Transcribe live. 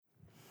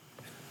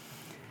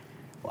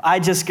I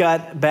just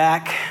got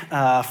back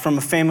from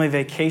a family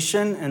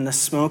vacation in the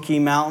Smoky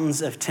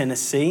Mountains of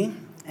Tennessee.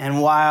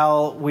 And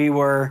while we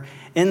were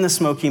in the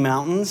Smoky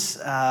Mountains,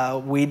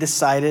 we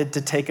decided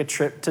to take a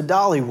trip to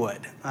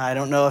Dollywood. I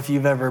don't know if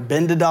you've ever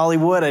been to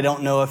Dollywood. I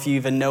don't know if you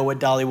even know what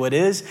Dollywood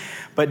is.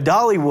 But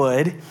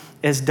Dollywood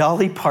is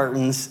Dolly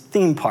Parton's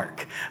theme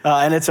park.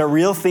 And it's a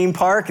real theme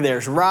park.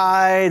 There's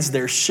rides,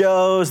 there's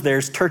shows,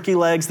 there's turkey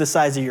legs the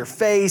size of your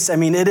face. I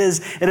mean, it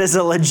is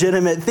a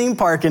legitimate theme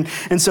park.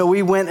 And so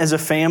we went as a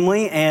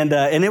family, and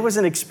it was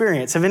an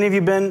experience. Have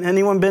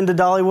anyone been to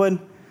Dollywood?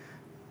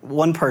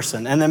 One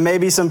person, and then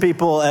maybe some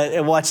people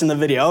watching the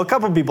video. A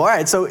couple people. All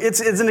right, so it's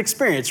an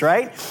experience,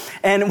 right?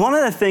 And one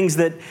of the things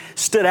that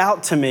stood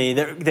out to me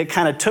that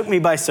kind of took me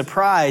by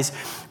surprise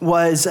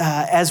was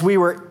as we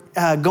were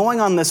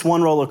going on this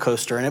one roller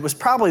coaster, and it was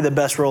probably the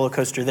best roller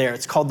coaster there.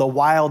 It's called the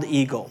Wild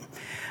Eagle.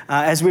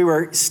 As we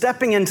were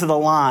stepping into the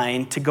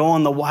line to go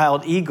on the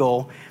Wild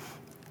Eagle,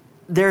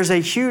 there's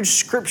a huge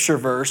scripture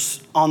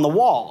verse on the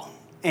wall.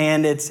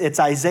 And it's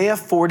Isaiah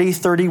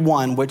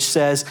 40:31, which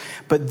says,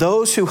 "But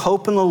those who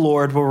hope in the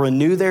Lord will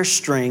renew their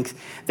strength.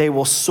 They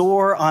will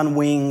soar on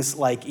wings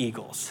like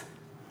eagles."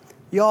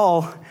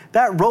 Y'all,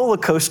 that roller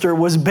coaster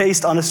was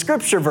based on a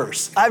scripture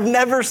verse. I've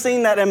never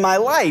seen that in my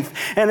life.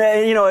 And,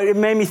 it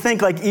made me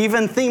think like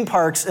even theme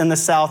parks in the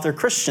South are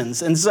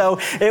Christians. And so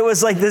it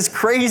was like this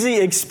crazy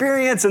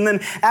experience. And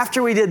then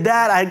after we did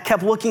that, I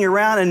kept looking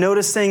around and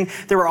noticing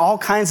there were all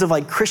kinds of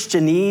like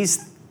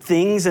Christianese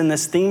things in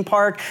this theme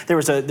park. There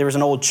was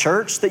an old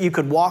church that you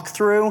could walk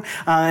through,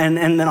 and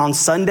then on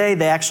Sunday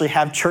they actually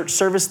have church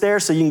service there,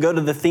 so you can go to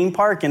the theme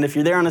park. And if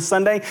you're there on a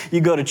Sunday, you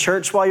go to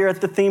church while you're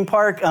at the theme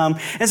park. And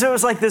so it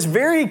was like this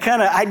very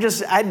kind of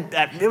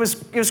it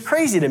was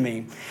crazy to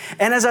me.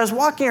 And as I was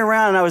walking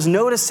around and I was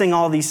noticing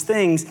all these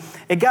things,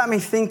 it got me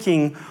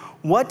thinking,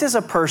 what does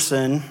a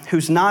person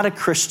who's not a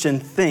Christian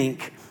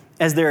think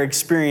as they're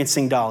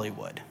experiencing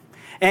Dollywood?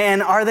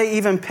 And are they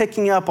even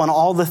picking up on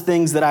all the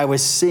things that I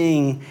was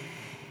seeing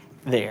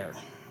there?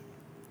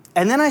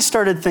 And then I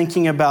started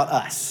thinking about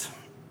us,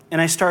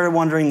 and I started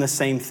wondering the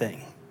same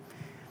thing.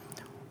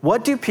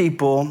 What do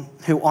people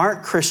who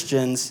aren't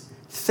Christians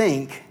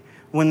think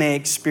when they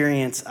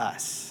experience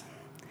us?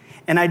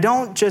 And I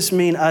don't just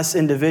mean us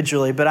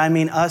individually, but I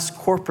mean us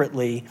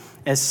corporately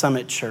as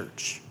Summit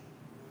Church.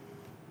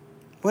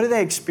 What do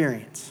they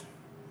experience?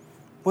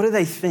 What do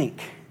they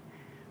think?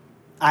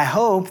 I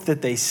hope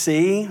that they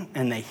see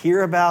and they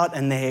hear about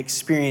and they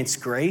experience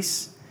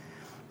grace,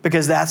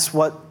 because that's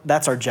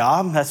our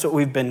job. That's what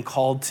we've been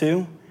called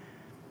to.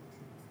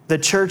 The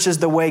church is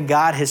the way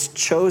God has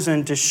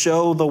chosen to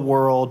show the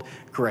world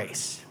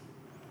grace.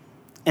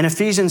 In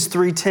Ephesians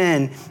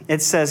 3:10,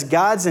 it says,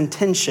 God's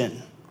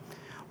intention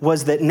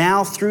was that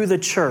now through the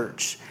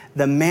church,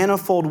 the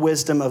manifold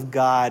wisdom of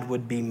God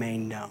would be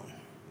made known.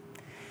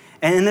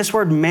 And this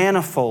word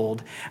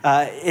manifold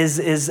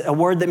is a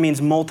word that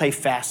means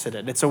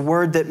multifaceted. It's a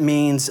word that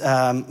means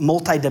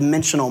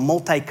multidimensional,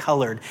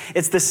 multicolored.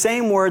 It's the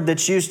same word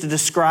that's used to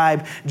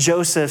describe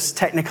Joseph's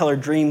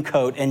Technicolor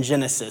Dreamcoat in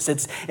Genesis.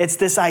 It's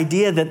this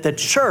idea that the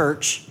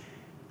church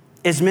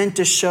is meant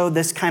to show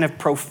this kind of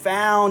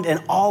profound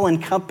and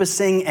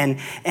all-encompassing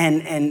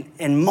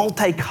and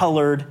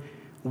multicolored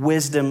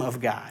wisdom of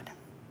God.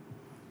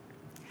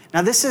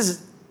 Now this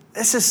is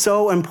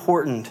so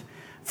important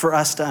for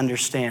us to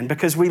understand,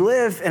 because we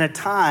live in a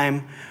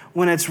time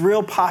when it's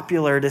real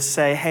popular to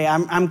say, hey,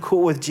 I'm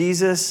cool with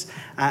Jesus.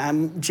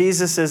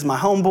 Jesus is my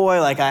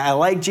homeboy. Like I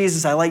like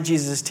Jesus. I like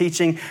Jesus'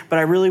 teaching, but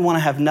I really want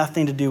to have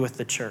nothing to do with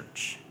the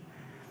church.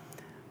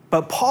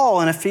 But Paul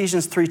in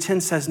Ephesians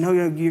 3:10 says, no,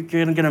 you're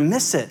going to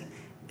miss it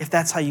if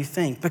that's how you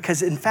think,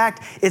 because in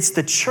fact, it's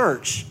the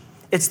church.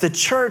 It's the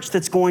church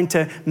that's going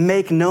to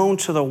make known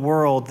to the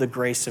world the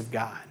grace of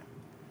God.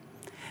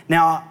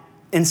 Now,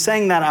 in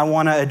saying that, I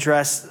want to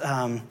address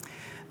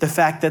the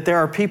fact that there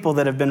are people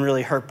that have been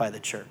really hurt by the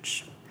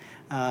church,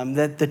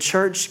 that the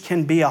church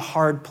can be a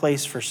hard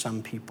place for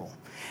some people.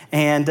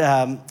 And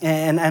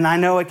I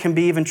know it can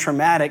be even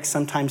traumatic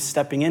sometimes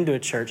stepping into a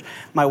church.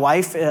 My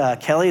wife,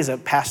 Kelly, is a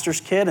pastor's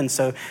kid, and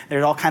so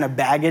there's all kind of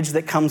baggage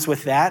that comes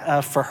with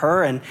that for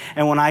her. And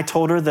when I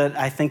told her that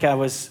I think I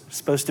was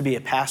supposed to be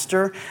a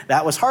pastor,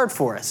 that was hard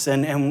for us.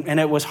 And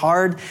it was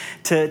hard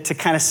to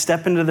kind of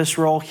step into this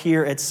role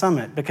here at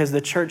Summit, because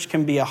the church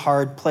can be a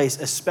hard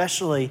place,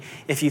 especially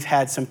if you've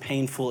had some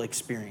painful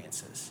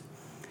experiences.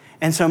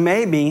 And so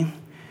maybe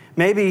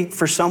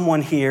for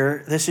someone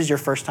here, this is your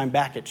first time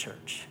back at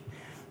church.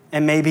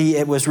 And maybe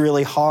it was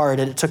really hard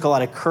and it took a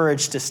lot of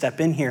courage to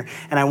step in here.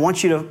 And I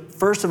want you to,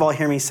 first of all,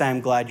 hear me say,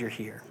 I'm glad you're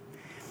here.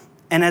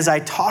 And as I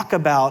talk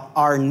about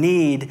our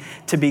need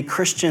to be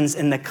Christians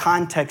in the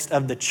context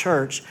of the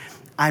church,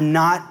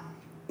 my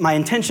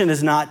intention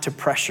is not to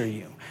pressure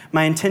you.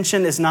 My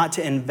intention is not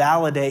to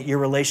invalidate your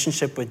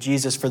relationship with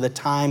Jesus for the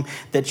time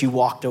that you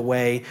walked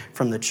away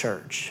from the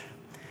church.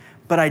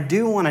 But I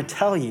do want to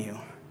tell you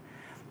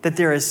that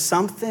there is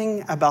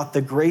something about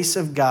the grace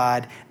of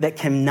God that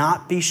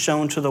cannot be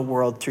shown to the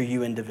world through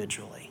you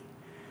individually.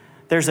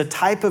 there's a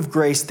type of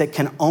grace that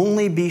can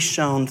only be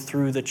shown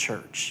through the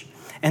church.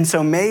 And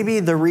so maybe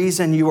the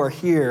reason you are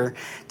here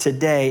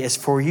today is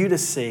for you to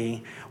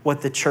see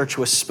what the church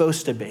was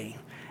supposed to be,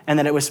 and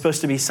that it was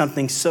supposed to be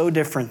something so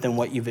different than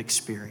what you've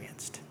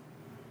experienced.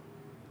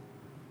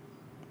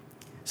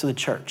 So the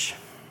church.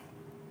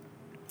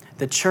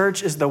 The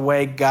church is the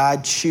way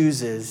God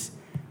chooses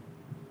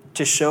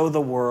to show the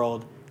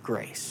world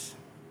grace.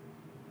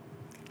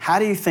 How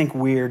do you think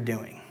we're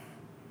doing?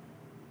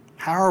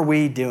 How are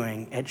we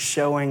doing at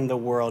showing the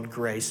world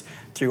grace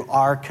through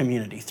our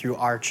community, through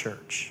our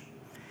church?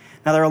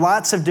 Now, there are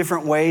lots of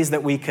different ways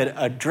that we could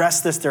address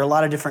this. There are a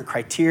lot of different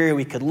criteria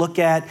we could look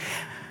at.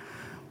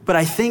 But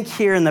I think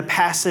here in the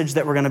passage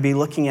that we're going to be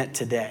looking at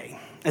today,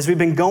 as we've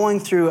been going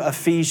through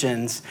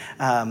Ephesians,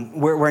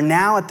 we're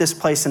now at this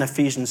place in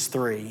Ephesians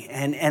 3.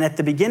 And at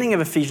the beginning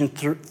of Ephesians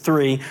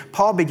 3,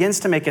 Paul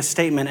begins to make a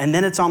statement, and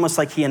then it's almost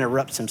like he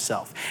interrupts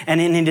himself. And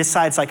then he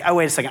decides, like, oh,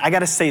 wait a second, I got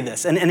to say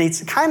this. And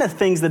it's kind of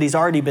things that he's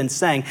already been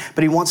saying,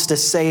 but he wants to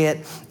say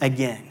it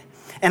again.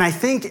 And I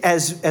think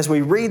as we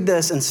read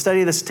this and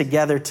study this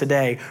together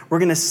today, we're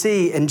going to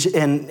see in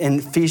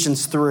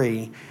Ephesians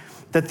 3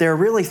 that there are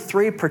really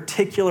three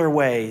particular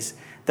ways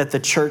that the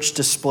church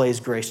displays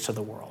grace to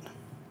the world.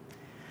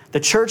 The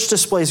church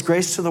displays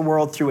grace to the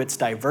world through its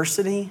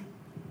diversity,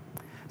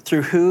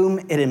 through whom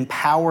it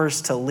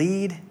empowers to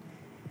lead,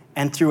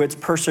 and through its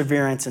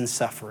perseverance in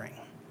suffering.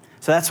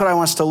 So that's what I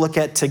want us to look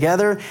at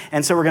together.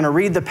 And so we're going to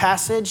read the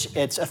passage.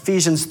 It's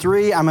Ephesians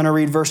 3. I'm going to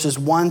read verses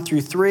 1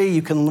 through 3.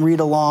 You can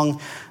read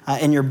along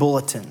in your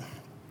bulletin.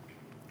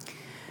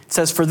 It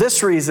says, "For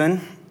this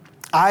reason,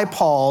 I,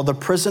 Paul, the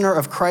prisoner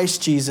of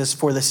Christ Jesus,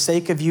 for the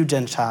sake of you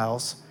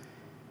Gentiles.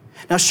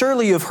 Now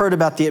surely you have heard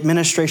about the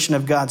administration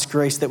of God's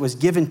grace that was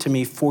given to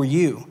me for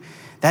you.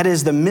 That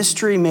is the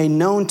mystery made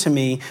known to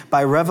me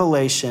by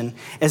revelation,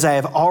 as I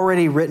have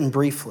already written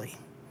briefly.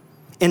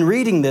 In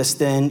reading this,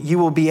 then, you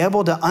will be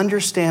able to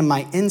understand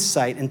my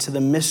insight into the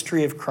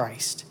mystery of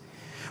Christ,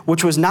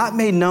 which was not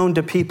made known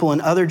to people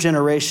in other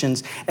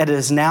generations, and it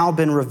has now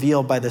been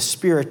revealed by the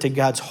Spirit to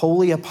God's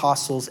holy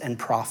apostles and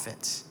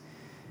prophets.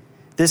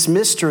 This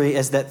mystery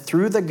is that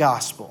through the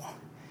gospel,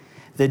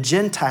 the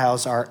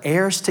Gentiles are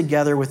heirs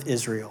together with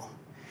Israel,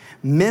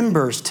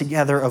 members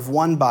together of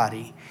one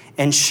body,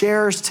 and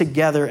sharers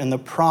together in the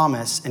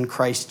promise in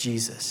Christ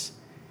Jesus.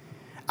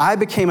 I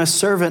became a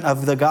servant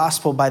of the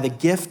gospel by the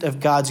gift of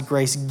God's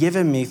grace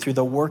given me through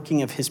the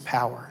working of his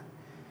power.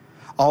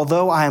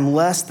 Although I am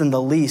less than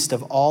the least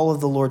of all of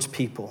the Lord's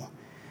people,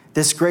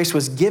 this grace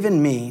was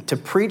given me to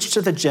preach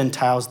to the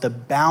Gentiles the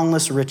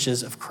boundless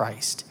riches of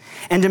Christ,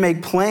 and to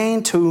make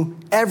plain to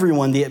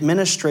everyone the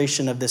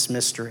administration of this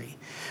mystery,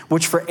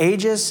 which for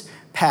ages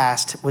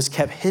past was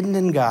kept hidden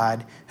in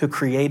God who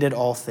created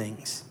all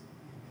things.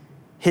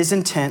 His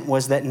intent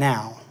was that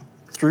now,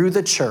 through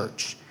the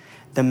church,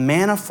 the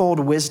manifold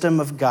wisdom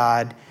of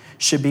God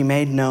should be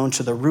made known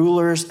to the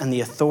rulers and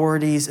the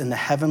authorities in the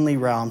heavenly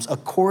realms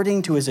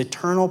according to his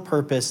eternal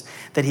purpose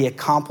that he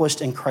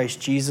accomplished in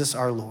Christ Jesus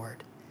our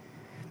Lord.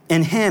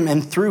 In him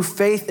and through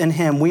faith in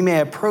him, we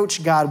may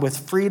approach God with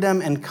freedom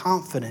and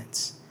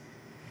confidence.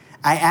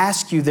 I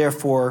ask you,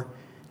 therefore,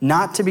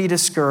 not to be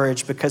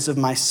discouraged because of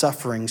my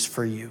sufferings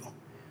for you,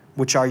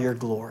 which are your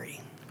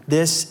glory."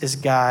 This is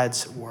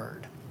God's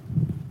word.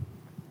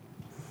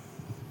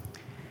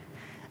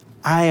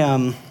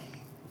 I've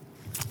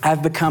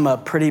become a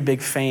pretty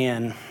big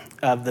fan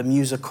of the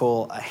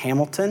musical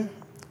Hamilton.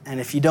 And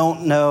if you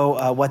don't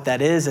know what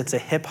that is, it's a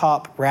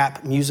hip-hop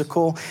rap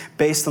musical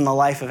based on the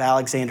life of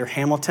Alexander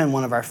Hamilton,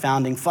 one of our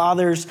founding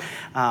fathers,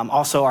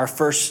 also our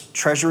first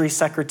Treasury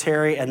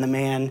Secretary, and the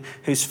man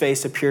whose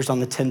face appears on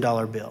the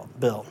 $10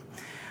 bill.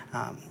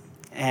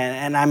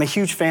 And I'm a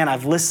huge fan.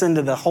 I've listened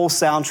to the whole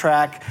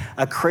soundtrack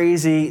a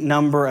crazy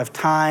number of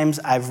times.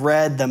 I've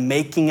read the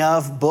making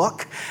of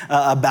book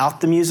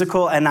about the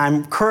musical, and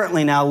I'm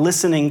currently now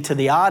listening to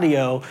the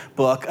audio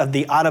book of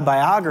the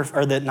autobiography,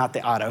 or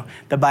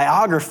the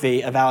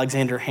biography of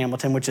Alexander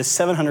Hamilton, which is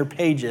 700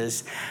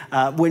 pages,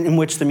 in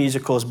which the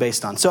musical is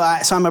based on. So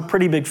I'm a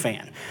pretty big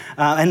fan.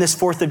 And this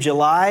 4th of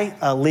July,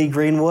 Lee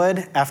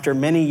Greenwood, after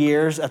many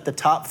years at the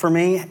top for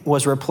me,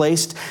 was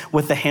replaced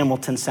with the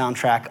Hamilton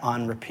soundtrack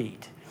on repeat.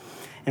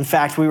 In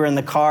fact, we were in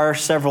the car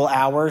several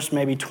hours,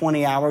 maybe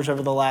 20 hours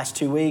over the last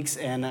 2 weeks,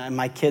 and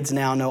my kids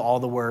now know all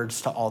the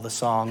words to all the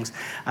songs.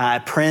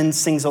 Prince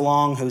sings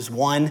along, who's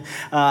one,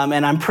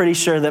 and I'm pretty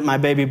sure that my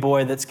baby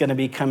boy that's going to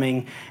be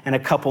coming in a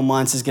couple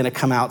months is going to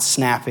come out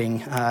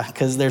snapping,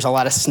 because there's a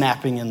lot of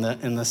snapping in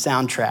the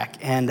soundtrack,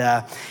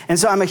 and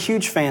so I'm a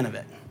huge fan of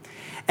it.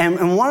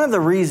 And one of the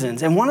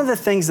reasons, and one of the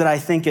things that I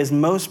think is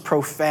most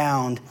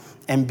profound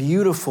and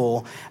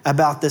beautiful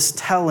about this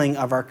telling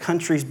of our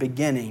country's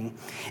beginning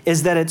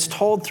is that it's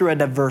told through a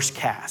diverse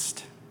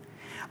cast.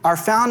 Our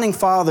founding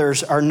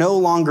fathers are no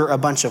longer a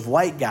bunch of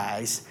white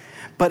guys,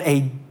 but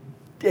a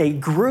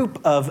group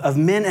of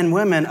men and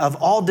women of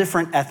all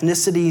different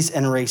ethnicities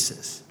and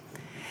races.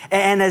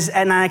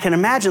 And I can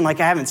imagine, like,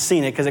 I haven't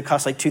seen it because it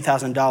costs like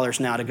 $2,000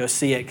 now to go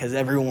see it because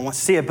everyone wants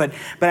to see it. But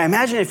I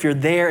imagine if you're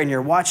there and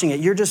you're watching it,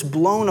 you're just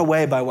blown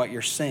away by what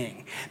you're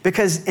seeing.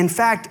 Because in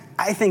fact,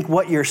 I think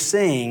what you're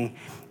seeing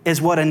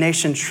is what a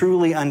nation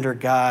truly under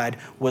God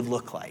would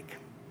look like.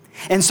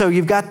 And so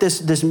you've got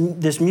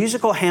this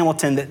musical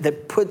Hamilton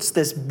that puts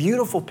this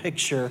beautiful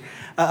picture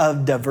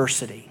of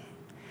diversity.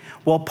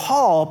 Well,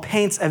 Paul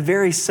paints a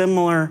very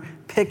similar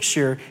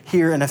picture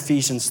here in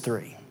Ephesians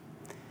 3.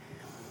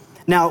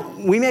 Now,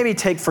 we maybe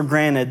take for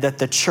granted that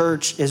the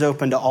church is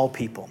open to all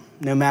people,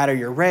 no matter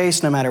your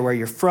race, no matter where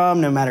you're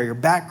from, no matter your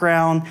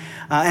background.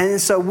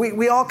 And so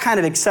we all kind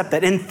of accept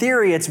that. In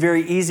theory, it's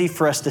very easy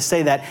for us to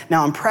say that.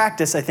 Now, in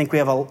practice, I think we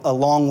have a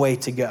long way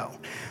to go.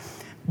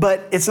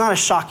 But it's not a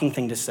shocking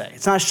thing to say.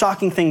 It's not a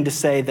shocking thing to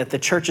say that the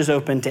church is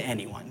open to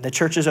anyone. The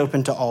church is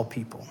open to all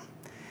people.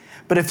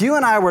 But if you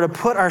and I were to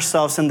put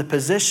ourselves in the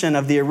position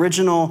of the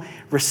original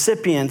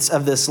recipients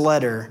of this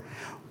letter,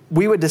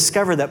 we would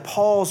discover that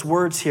Paul's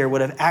words here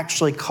would have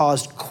actually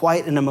caused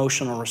quite an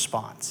emotional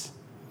response.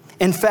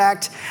 In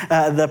fact,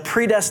 the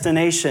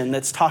predestination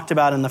that's talked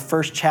about in the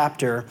first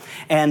chapter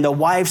and the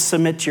wife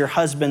submit to your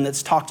husband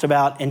that's talked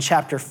about in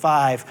chapter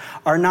 5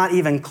 are not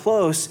even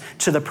close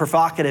to the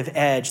provocative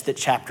edge that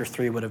chapter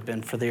 3 would have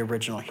been for the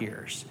original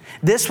hearers.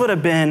 This would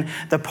have been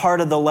the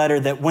part of the letter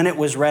that when it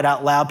was read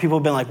out loud, people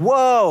would have been like,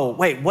 whoa,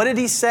 wait, what did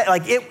he say?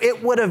 Like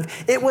it would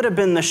have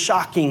been the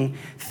shocking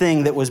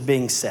thing that was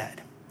being said.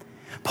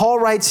 Paul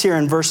writes here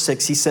in verse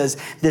 6, he says,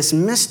 this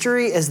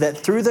mystery is that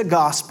through the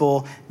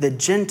gospel, the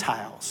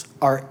Gentiles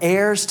are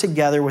heirs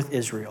together with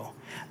Israel,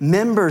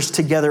 members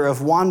together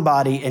of one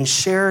body, and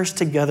sharers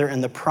together in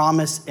the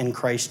promise in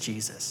Christ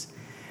Jesus.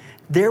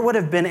 There would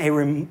have been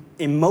an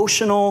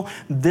emotional,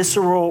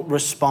 visceral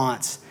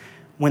response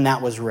when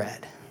that was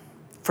read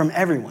from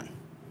everyone.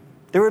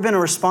 There would have been a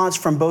response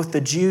from both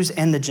the Jews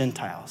and the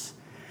Gentiles.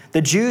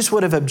 The Jews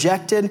would have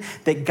objected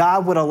that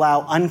God would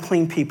allow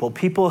unclean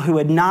people who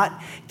had not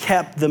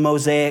kept the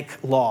Mosaic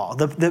law,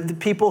 the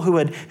people who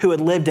had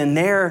lived in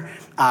their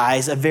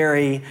eyes a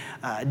very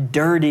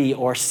dirty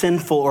or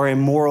sinful or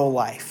immoral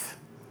life.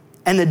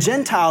 And the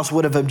Gentiles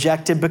would have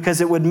objected because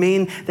it would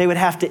mean they would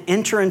have to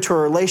enter into a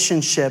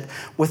relationship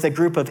with a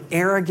group of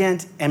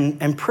arrogant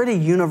and pretty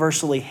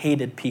universally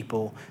hated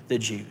people, the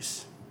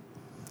Jews.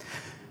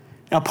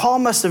 Now, Paul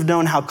must have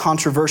known how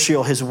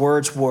controversial his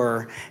words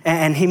were,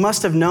 and he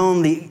must have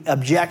known the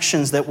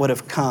objections that would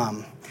have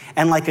come.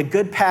 And like a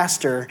good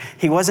pastor,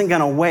 he wasn't going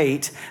to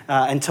wait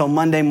until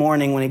Monday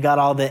morning when he got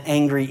all the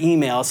angry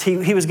emails.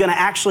 He was going to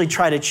actually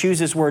try to choose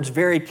his words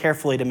very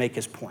carefully to make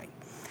his point.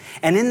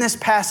 And in this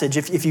passage,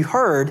 if you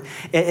heard,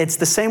 it's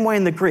the same way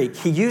in the Greek.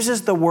 He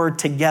uses the word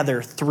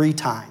together 3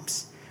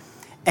 times.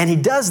 And he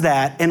does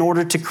that in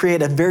order to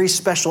create a very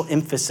special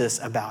emphasis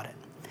about it.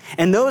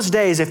 In those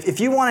days,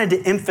 if you wanted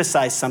to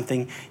emphasize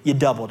something, you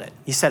doubled it.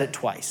 You said it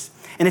twice.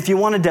 And if you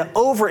wanted to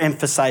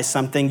overemphasize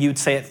something, you'd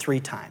say it 3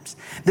 times.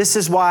 This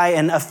is why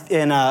in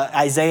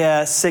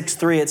Isaiah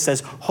 6:3 it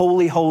says,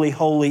 "Holy, holy,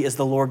 holy is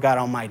the Lord God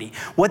Almighty."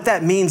 What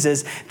that means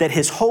is that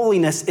his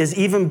holiness is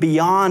even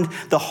beyond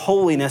the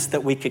holiness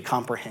that we could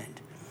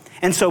comprehend.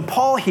 And so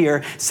Paul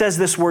here says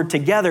this word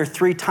together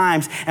 3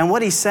 times. And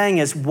what he's saying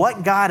is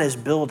what God is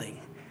building,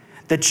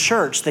 the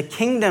church, the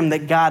kingdom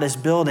that God is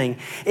building,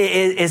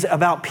 is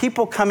about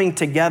people coming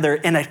together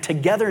in a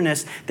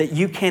togetherness that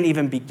you can't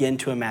even begin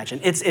to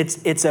imagine.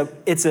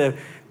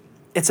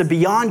 It's a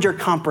beyond your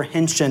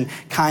comprehension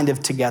kind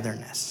of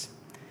togetherness.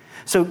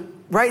 So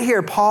right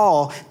here,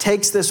 Paul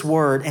takes this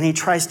word and he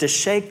tries to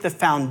shake the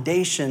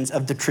foundations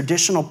of the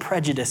traditional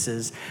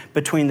prejudices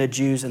between the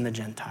Jews and the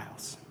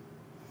Gentiles.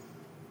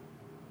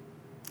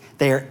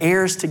 They are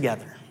heirs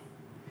together.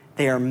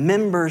 They are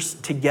members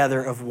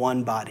together of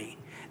one body.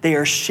 They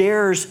are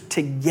sharers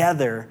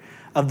together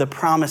of the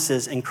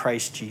promises in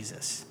Christ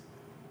Jesus.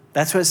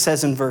 That's what it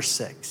says in verse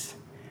 6.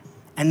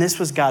 And this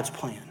was God's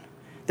plan.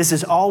 This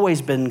has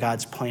always been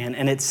God's plan,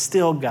 and it's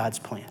still God's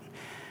plan.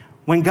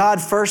 When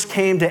God first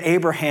came to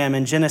Abraham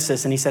in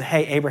Genesis and he said,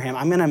 hey, Abraham,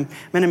 I'm going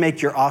to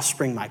make your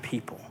offspring my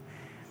people.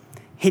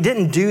 He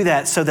didn't do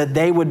that so that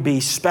they would be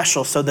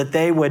special, so that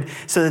they would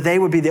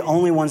be the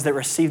only ones that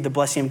received the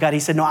blessing of God. He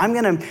said, no, I'm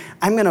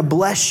going to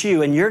bless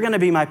you and you're going to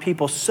be my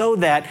people so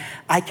that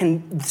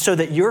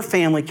your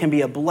family can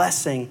be a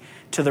blessing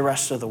to the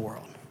rest of the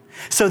world.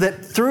 So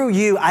that through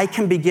you, I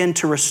can begin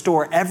to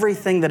restore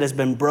everything that has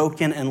been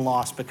broken and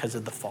lost because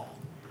of the fall.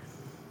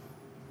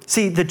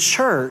 See, the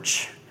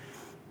church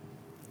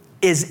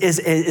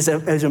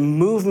is a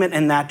movement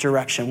in that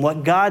direction.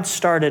 What God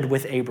started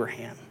with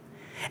Abraham.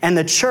 And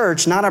the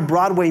church, not a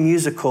Broadway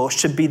musical,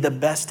 should be the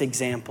best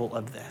example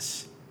of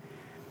this.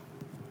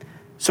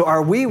 So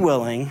are we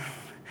willing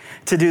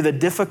to do the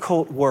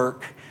difficult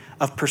work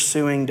of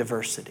pursuing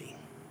diversity?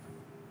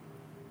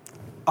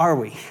 Are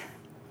we?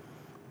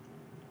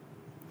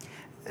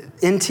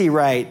 N.T.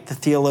 Wright, the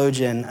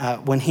theologian,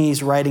 when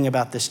he's writing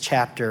about this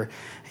chapter,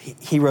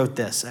 he wrote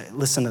this.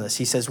 Listen to this.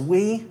 He says,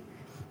 we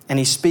and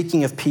he's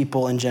speaking of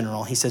people in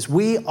general. He says,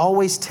 we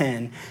always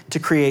tend to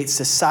create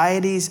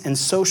societies and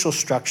social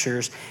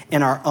structures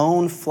in our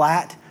own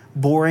flat,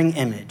 boring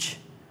image,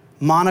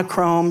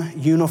 monochrome,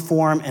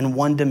 uniform, and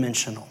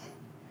one-dimensional.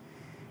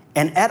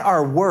 And at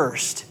our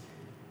worst,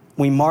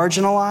 we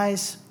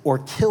marginalize or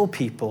kill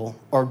people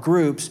or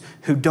groups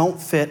who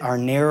don't fit our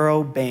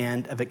narrow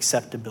band of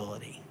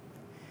acceptability.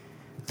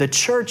 The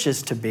church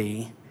is to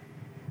be,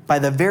 by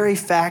the very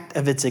fact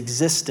of its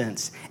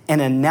existence, an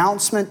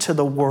announcement to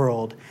the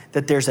world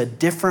that there's a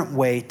different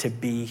way to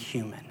be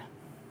human.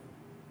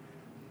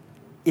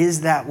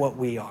 Is that what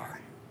we are?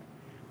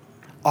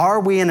 Are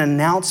we an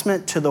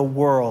announcement to the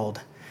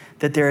world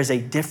that there is a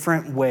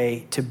different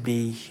way to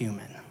be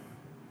human?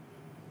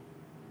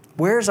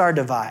 Where's our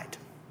divide?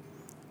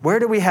 Where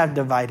do we have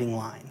dividing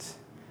lines?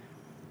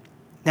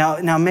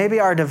 Now maybe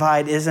our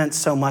divide isn't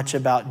so much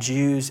about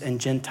Jews and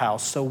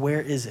Gentiles, so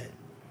where is it?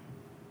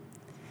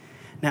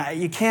 Now,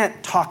 you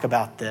can't talk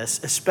about this,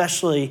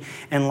 especially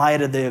in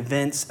light of the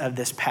events of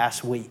this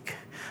past week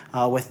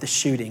with the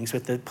shootings,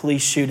 with the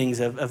police shootings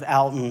of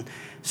Alton,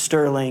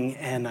 Sterling,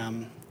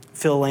 and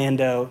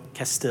Philando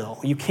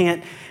Castile. You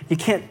can't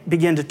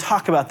begin to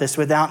talk about this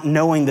without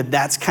knowing that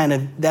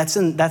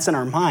that's in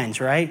our minds,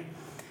 right?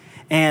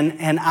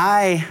 And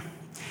I,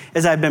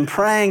 as I've been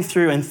praying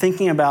through and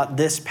thinking about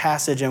this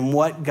passage and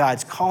what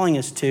God's calling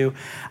us to,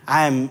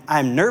 I'm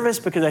nervous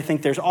because I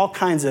think there's all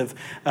kinds of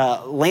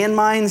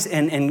landmines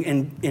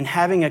in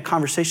having a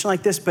conversation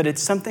like this, but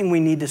it's something we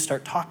need to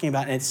start talking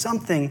about. And it's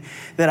something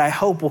that I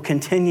hope will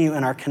continue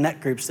in our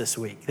Connect groups this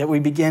week, that we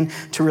begin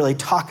to really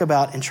talk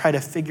about and try to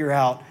figure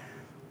out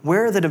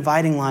where are the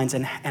dividing lines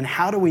and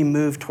how do we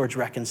move towards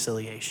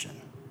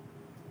reconciliation.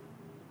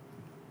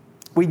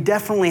 We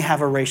definitely have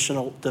a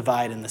racial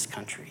divide in this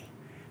country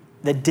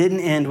that didn't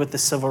end with the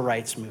civil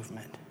rights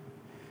movement.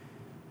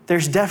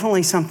 There's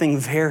definitely something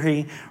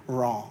very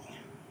wrong.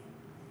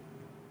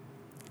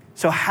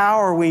 So how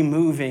are we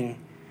moving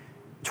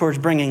towards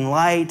bringing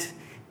light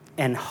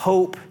and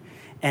hope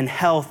and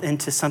health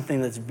into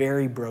something that's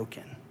very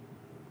broken?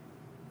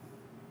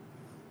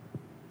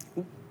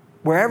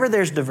 Wherever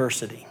there's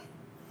diversity,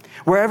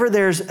 wherever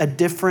there's a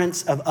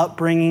difference of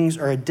upbringings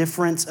or a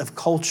difference of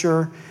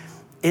culture,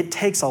 it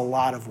takes a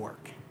lot of work.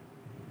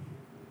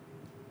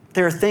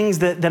 There are things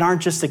that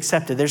aren't just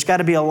accepted. There's got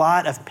to be a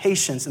lot of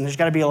patience, and there's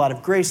got to be a lot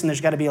of grace, and there's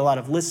got to be a lot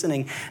of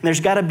listening, and there's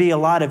got to be a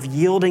lot of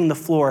yielding the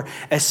floor,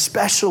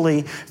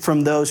 especially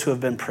from those who have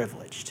been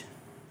privileged.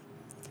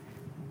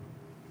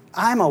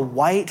 I'm a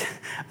white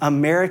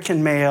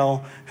American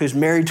male who's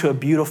married to a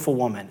beautiful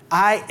woman.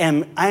 I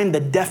am the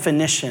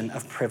definition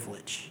of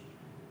privilege.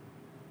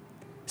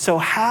 So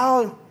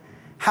how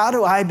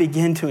do I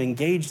begin to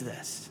engage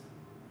this?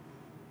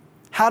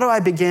 How do I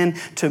begin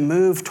to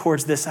move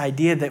towards this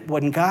idea that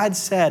when God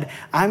said,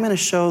 I'm going to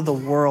show the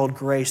world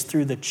grace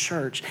through the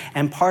church,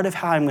 and part of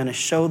how I'm going to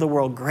show the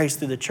world grace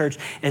through the church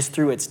is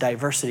through its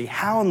diversity.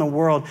 How in the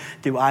world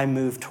do I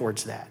move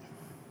towards that?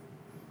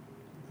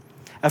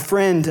 A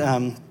friend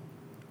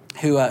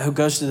who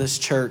goes to this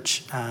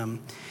church,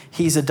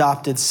 he's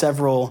adopted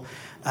several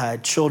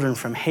children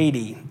from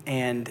Haiti,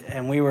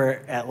 and we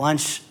were at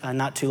lunch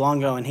not too long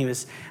ago, and I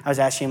was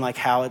asking him like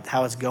how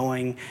it's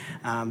going,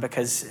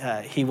 because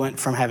he went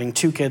from having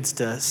 2 kids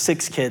to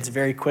 6 kids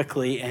very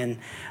quickly, and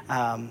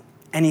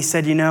he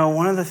said,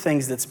 one of the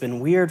things that's been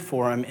weird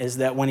for him is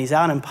that when he's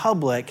out in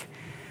public,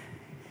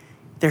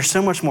 there's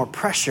so much more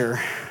pressure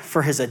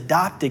for his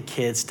adopted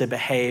kids to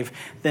behave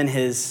than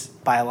his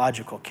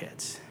biological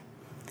kids.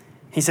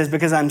 He says,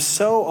 because I'm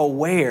so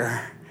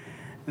aware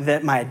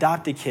that my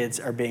adopted kids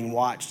are being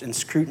watched and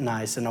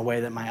scrutinized in a way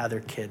that my other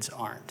kids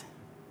aren't.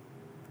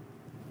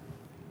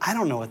 I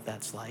don't know what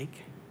that's like.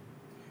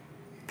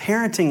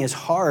 Parenting is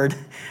hard,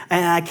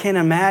 and I can't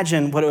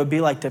imagine what it would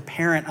be like to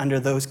parent under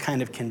those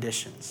kind of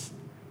conditions.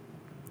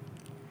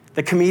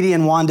 The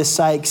comedian Wanda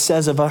Sykes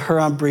says of her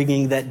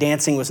upbringing that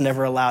dancing was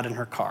never allowed in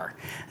her car,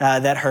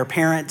 that her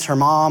parents, her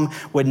mom,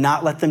 would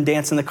not let them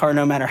dance in the car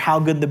no matter how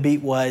good the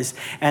beat was,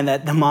 and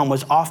that the mom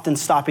was often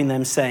stopping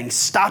them saying,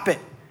 "Stop it.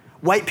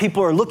 White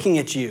people are looking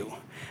at you."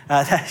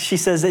 She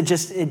says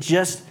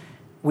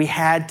we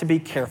had to be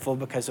careful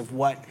because of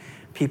what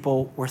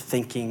people were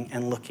thinking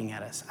and looking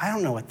at us. I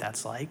don't know what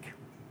that's like.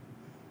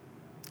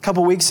 A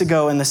couple weeks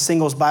ago in the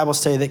singles Bible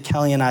study that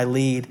Kelly and I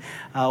lead,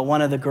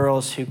 one of the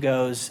girls who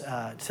goes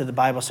to the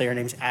Bible study, her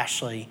name's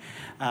Ashley,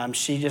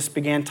 she just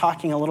began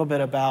talking a little bit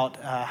about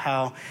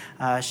how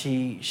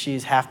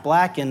she's half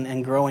black,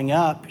 and growing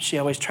up, she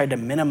always tried to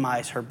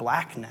minimize her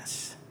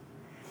blackness.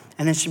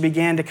 And then she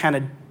began to kind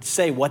of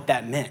say what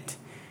that meant.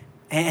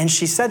 And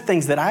she said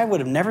things that I would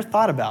have never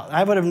thought about.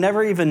 I would have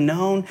never even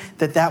known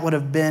that would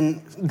have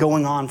been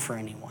going on for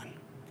anyone.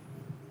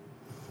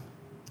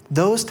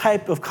 Those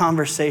type of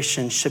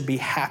conversations should be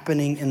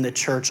happening in the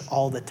church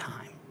all the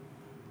time.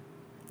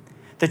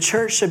 The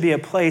church should be a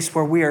place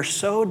where we are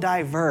so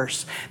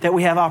diverse that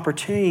we have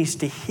opportunities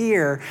to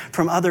hear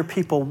from other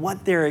people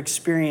what their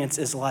experience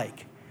is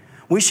like.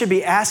 We should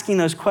be asking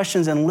those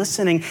questions and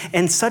listening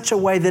in such a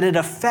way that it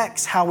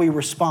affects how we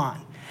respond.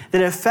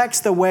 that it affects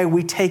the way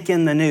we take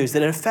in the news,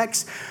 that it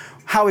affects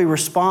how we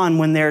respond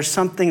when there's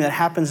something that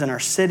happens in our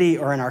city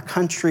or in our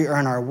country or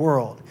in our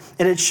world.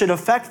 And it should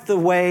affect the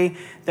way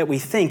that we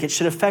think. It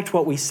should affect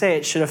what we say.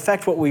 It should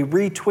affect what we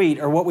retweet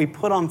or what we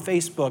put on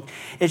Facebook.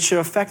 It should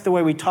affect the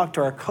way we talk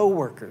to our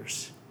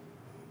coworkers.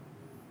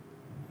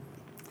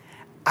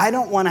 I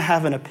don't want to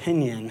have an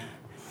opinion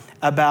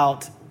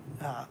about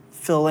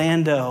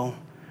Philando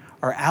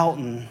or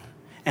Alton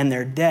and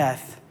their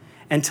death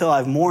until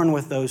I've mourned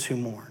with those who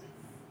mourn.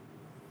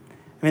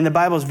 I mean, the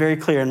Bible is very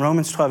clear. In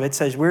Romans 12, it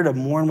says we're to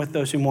mourn with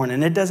those who mourn.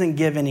 And it doesn't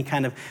give any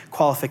kind of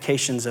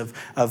qualifications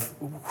of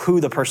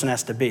who the person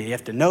has to be. You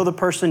have to know the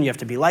person. You have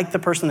to be like the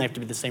person. They have to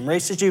be the same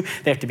race as you.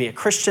 They have to be a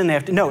Christian.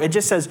 No, it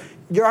just says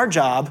our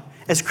job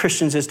as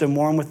Christians is to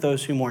mourn with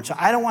those who mourn. So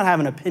I don't want to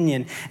have an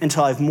opinion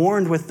until I've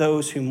mourned with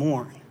those who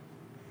mourn.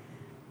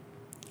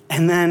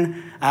 And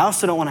then I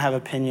also don't want to have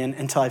an opinion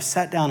until I've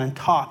sat down and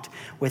talked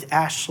with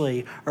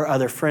Ashley or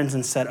other friends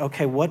and said,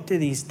 okay, what do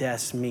these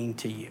deaths mean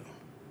to you?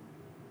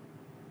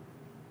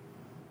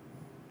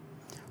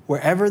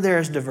 Wherever there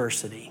is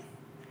diversity,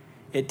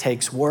 it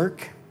takes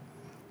work,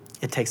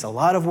 it takes a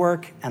lot of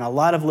work and a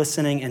lot of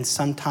listening and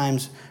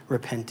sometimes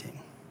repenting.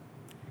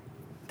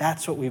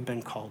 That's what we've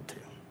been called to.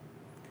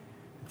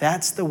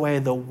 That's the way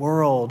the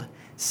world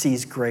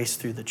sees grace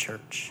through the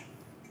church.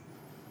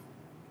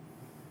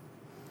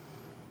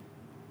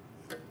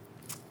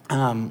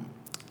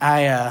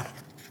 I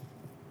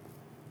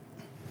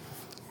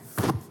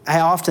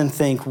often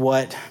think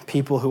what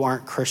people who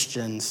aren't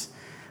Christians,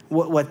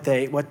 what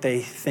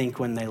they think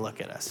when they look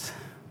at us.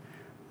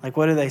 Like,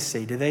 what do they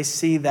see? Do they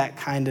see that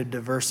kind of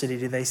diversity?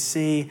 Do they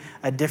see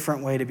a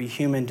different way to be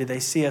human? Do they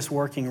see us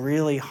working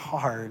really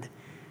hard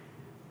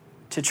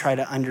to try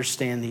to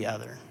understand the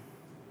other?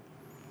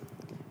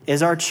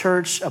 Is our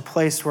church a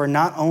place where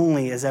not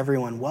only is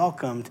everyone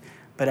welcomed,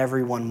 but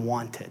everyone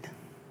wanted?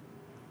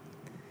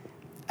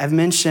 I've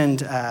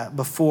mentioned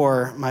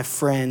before my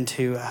friend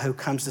who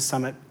comes to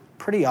Summit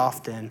pretty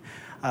often,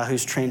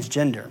 who's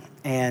transgender,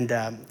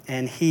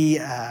 and he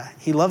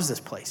loves this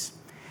place.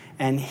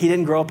 And he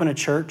didn't grow up in a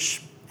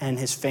church, and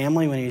his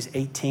family, when he was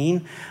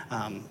 18,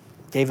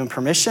 gave him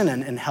permission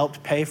and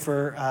helped pay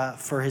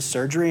for his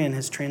surgery and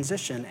his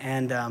transition.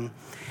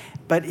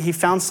 But he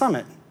found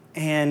Summit,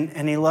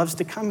 and he loves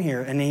to come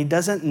here. And he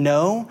doesn't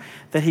know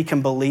that he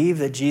can believe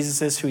that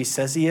Jesus is who he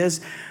says he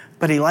is,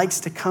 but he likes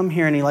to come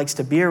here and he likes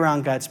to be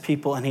around God's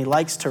people, and he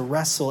likes to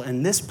wrestle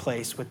in this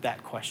place with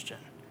that question.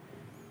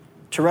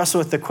 To wrestle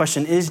with the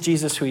question, is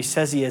Jesus who he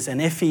says he is? And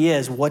if he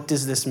is, what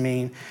does this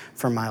mean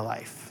for my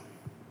life?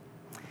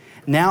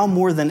 Now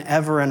more than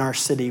ever in our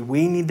city,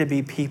 we need to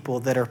be people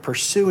that are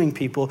pursuing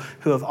people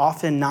who have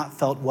often not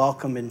felt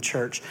welcome in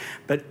church.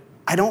 But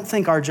I don't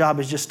think our job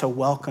is just to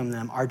welcome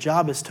them. Our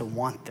job is to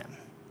want them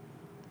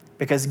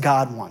because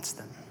God wants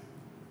them.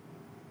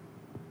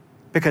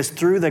 Because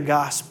through the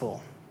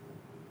gospel,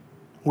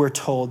 we're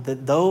told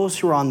that those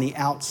who are on the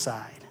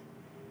outside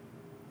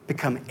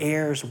become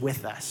heirs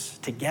with us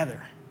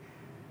together,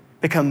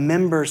 become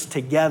members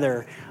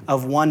together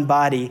of one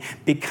body,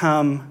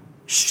 become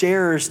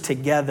sharers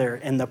together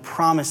in the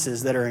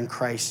promises that are in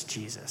Christ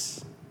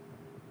Jesus.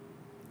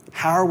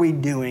 How are we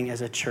doing as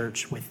a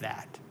church with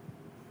that?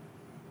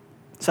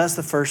 So that's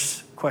the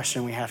first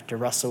question we have to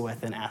wrestle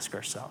with and ask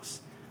ourselves.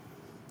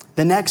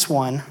 The next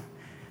one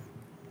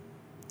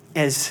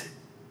is,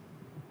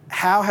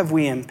 who have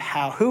we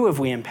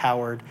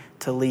empowered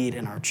to lead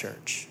in our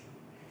church?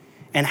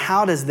 And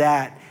how does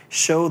that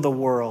show the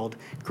world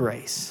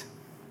grace?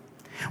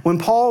 When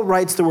Paul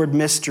writes the word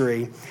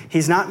mystery,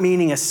 he's not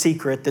meaning a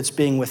secret that's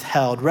being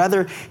withheld.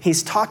 Rather,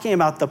 he's talking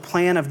about the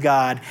plan of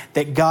God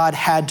that God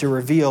had to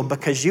reveal,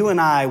 because you and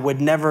I would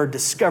never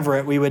discover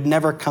it. We would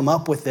never come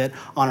up with it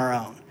on our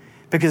own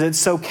because it's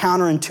so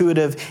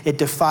counterintuitive, it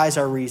defies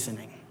our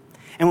reasoning.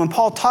 And when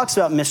Paul talks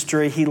about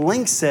mystery, he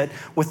links it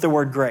with the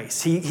word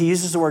grace. He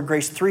uses the word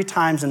grace 3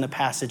 times in the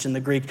passage in the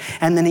Greek,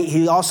 and then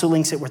he also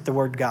links it with the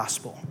word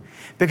gospel.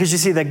 Because you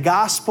see, the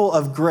gospel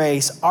of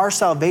grace, our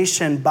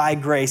salvation by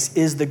grace,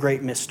 is the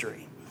great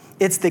mystery.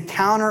 It's the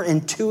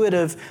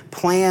counterintuitive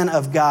plan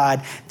of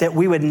God that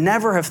we would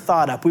never have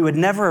thought up, we would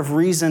never have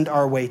reasoned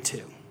our way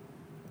to.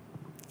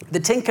 The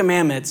 10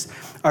 Commandments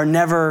are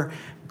never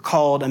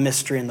called a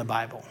mystery in the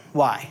Bible.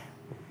 Why?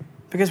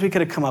 Because we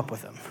could have come up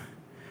with them.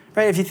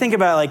 Right? If you think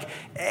about it, like,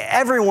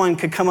 everyone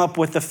could come up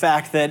with the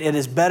fact that it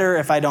is better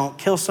if I don't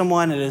kill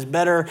someone. It is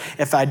better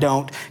if I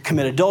don't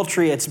commit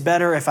adultery. It's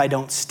better if I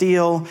don't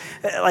steal.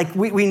 Like,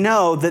 we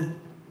know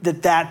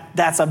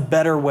that's a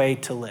better way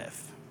to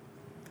live.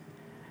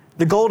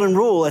 The golden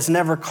rule is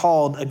never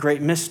called a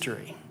great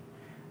mystery.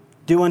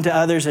 Do unto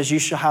others as you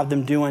shall have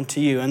them do unto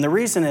you. And the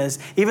reason is,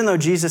 even though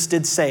Jesus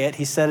did say it,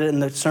 he said it in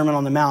the Sermon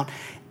on the Mount,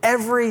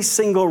 every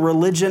single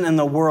religion in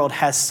the world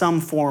has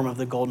some form of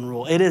the golden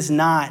rule. It is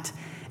not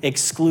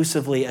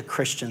exclusively a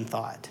Christian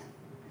thought.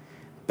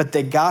 But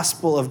the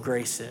gospel of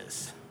grace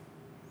is.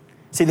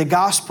 See, the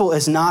gospel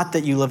is not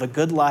that you live a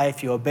good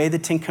life, you obey the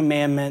 10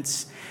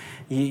 Commandments,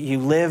 you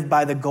live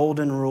by the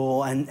golden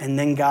rule, and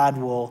then God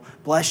will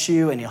bless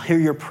you and he'll hear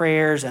your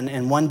prayers,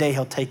 and one day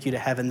he'll take you to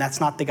heaven. That's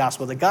not the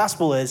gospel. The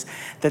gospel is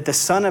that the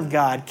Son of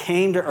God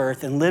came to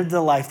earth and lived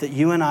the life that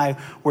you and I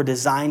were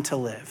designed to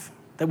live,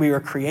 that we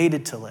were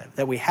created to live,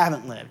 that we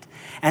haven't lived,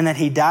 and that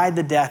he died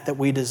the death that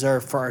we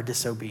deserve for our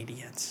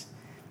disobedience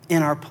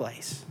in our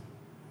place.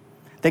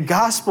 The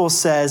gospel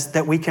says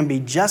that we can be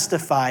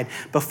justified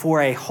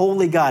before a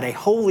holy God, a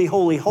holy,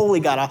 holy, holy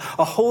God,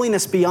 a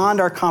holiness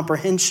beyond our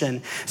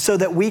comprehension, so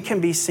that we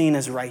can be seen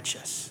as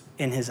righteous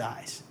in his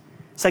eyes.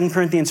 2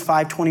 Corinthians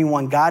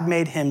 5:21, God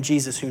made him,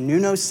 Jesus, who knew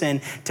no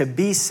sin, to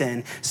be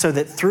sin, so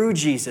that through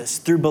Jesus,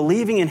 through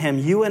believing in him,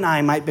 you and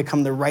I might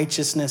become the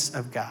righteousness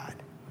of God.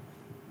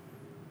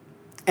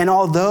 And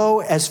although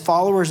as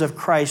followers of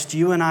Christ,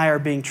 you and I are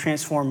being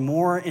transformed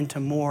more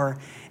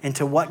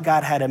into what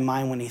God had in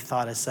mind when he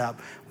thought us up,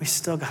 we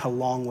still got a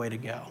long way to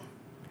go.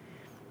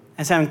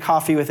 I was having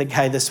coffee with a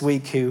guy this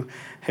week who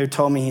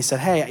told me, he said,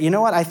 hey, you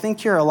know what? I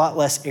think you're a lot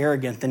less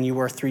arrogant than you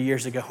were 3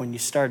 years ago when you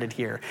started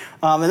here.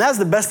 And that was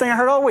the best thing I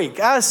heard all week.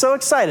 I was so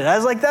excited. I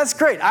was like, that's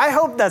great. I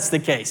hope that's the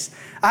case.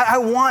 I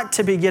want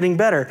to be getting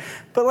better.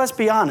 But let's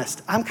be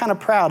honest, I'm kind of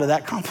proud of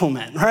that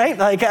compliment, right?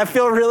 Like, I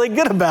feel really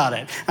good about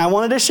it. I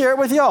wanted to share it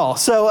with y'all.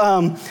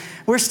 So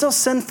we're still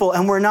sinful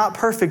and we're not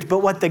perfect, but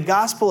what the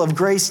gospel of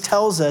grace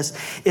tells us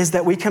is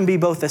that we can be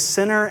both a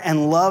sinner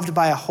and loved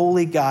by a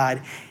holy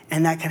God,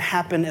 and that can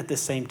happen at the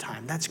same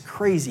time. That's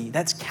crazy.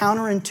 That's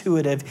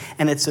counterintuitive,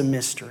 and it's a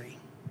mystery.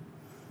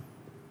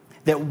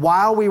 That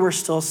while we were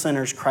still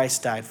sinners,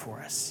 Christ died for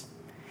us.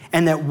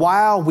 And that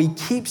while we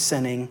keep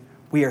sinning,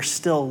 we are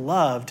still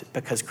loved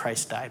because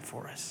Christ died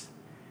for us.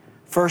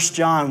 1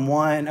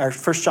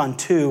 John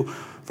 2,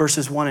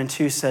 verses 1 and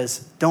 2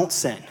 says, don't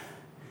sin.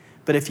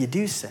 But if you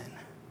do sin,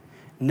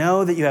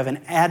 know that you have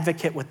an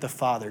advocate with the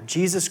Father,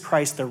 Jesus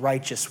Christ, the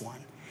righteous one.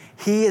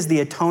 He is the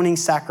atoning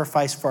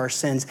sacrifice for our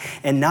sins,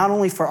 and not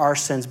only for our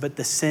sins, but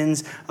the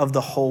sins of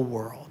the whole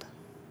world.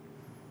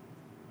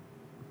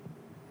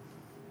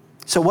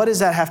 So what does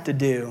that have to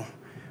do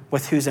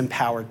with who's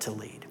empowered to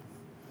lead?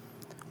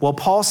 Well,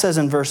 Paul says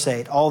in verse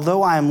 8,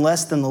 although I am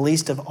less than the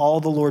least of all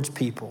the Lord's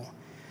people,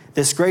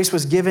 this grace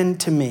was given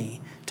to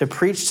me to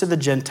preach to the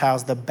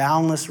Gentiles the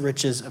boundless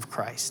riches of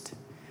Christ.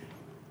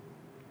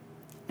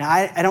 Now,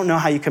 I don't know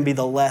how you can be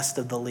the less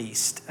of the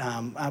least.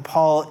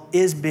 Paul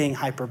is being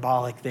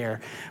hyperbolic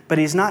there, but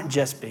he's not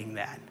just being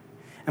that.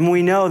 And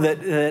we know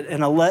that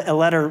in a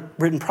letter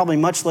written probably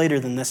much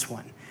later than this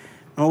one,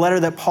 in a letter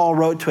that Paul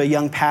wrote to a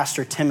young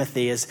pastor,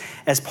 Timothy, as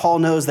Paul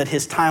knows that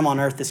his time on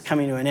earth is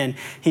coming to an end,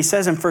 he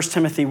says in 1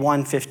 Timothy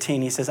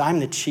 1:15, he says, I'm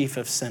the chief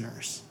of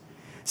sinners.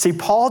 See,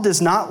 Paul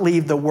does not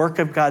leave the work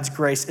of God's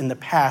grace in the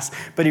past,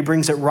 but he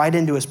brings it right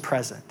into his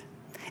present.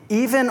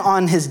 Even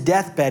on his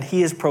deathbed,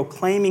 he is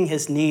proclaiming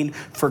his need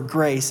for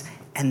grace,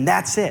 and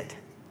that's it.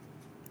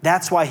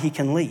 That's why he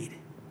can lead.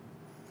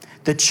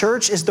 The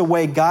church is the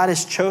way God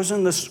has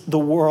chosen the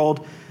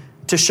world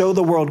to show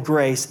the world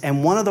grace,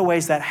 and one of the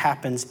ways that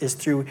happens is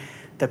through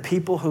the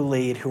people who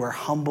lead, who are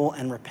humble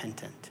and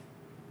repentant.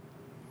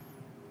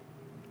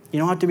 You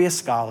don't have to be a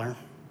scholar.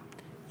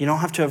 You don't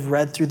have to have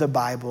read through the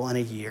Bible in a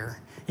year.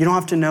 You don't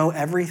have to know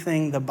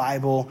everything the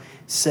Bible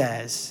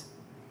says.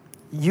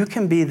 You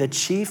can be the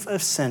chief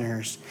of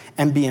sinners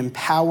and be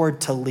empowered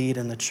to lead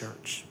in the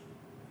church.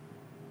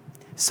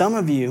 Some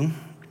of you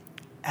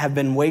have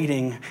been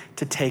waiting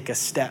to take a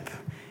step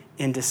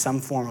into some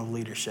form of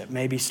leadership,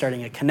 maybe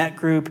starting a connect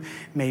group,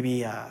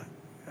 maybe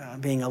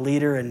being a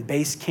leader in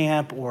base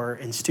camp or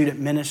in student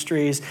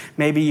ministries.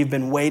 Maybe you've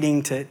been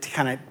waiting to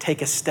kind of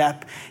take a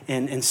step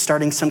in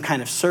starting some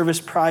kind of service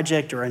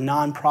project or a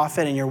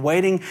nonprofit, and you're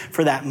waiting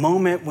for that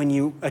moment when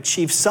you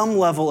achieve some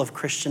level of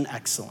Christian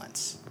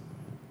excellence.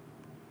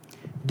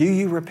 Do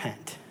you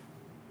repent?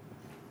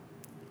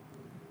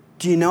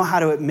 Do you know how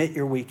to admit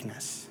your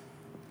weakness?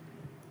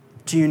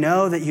 Do you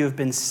know that you have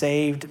been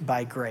saved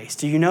by grace?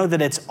 Do you know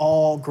that it's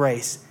all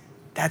grace?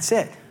 That's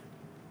it.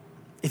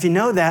 If you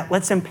know that,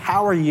 let's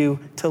empower you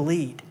to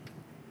lead.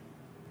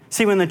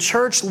 See, when the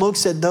church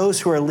looks at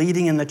those who are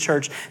leading in the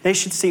church, they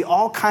should see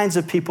all kinds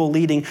of people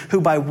leading who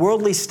by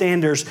worldly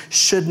standards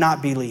should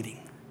not be leading.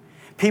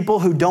 People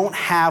who don't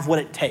have what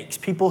it takes,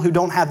 people who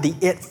don't have the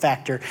it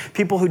factor,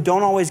 people who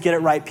don't always get it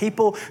right,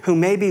 people who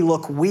maybe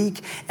look weak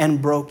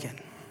and broken.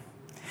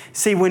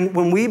 See,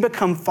 when we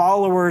become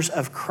followers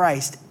of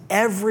Christ,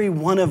 every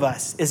one of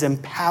us is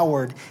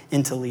empowered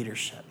into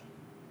leadership.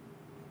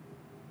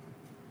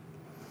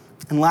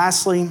 And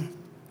lastly,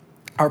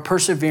 our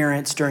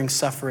perseverance during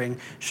suffering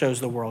shows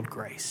the world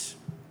grace.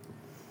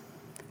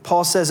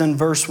 Paul says in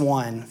verse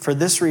 1, for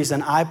this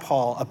reason, I,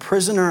 Paul, a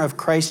prisoner of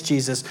Christ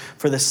Jesus,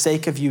 for the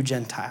sake of you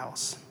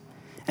Gentiles.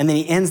 And then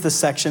he ends the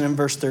section in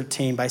verse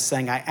 13 by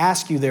saying, I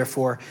ask you,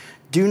 therefore,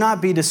 do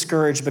not be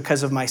discouraged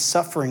because of my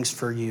sufferings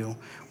for you,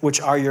 which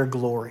are your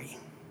glory.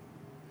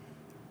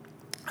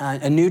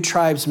 A New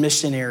Tribes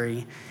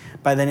missionary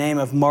by the name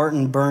of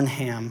Martin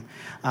Burnham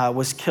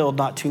was killed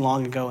not too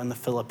long ago in the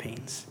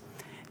Philippines.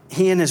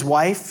 He and his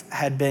wife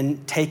had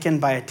been taken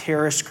by a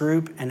terrorist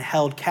group and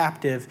held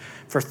captive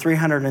for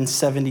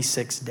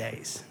 376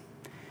 days.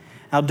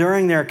 Now,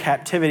 during their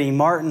captivity,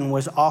 Martin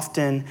was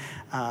often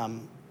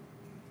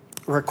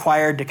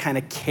required to kind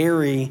of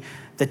carry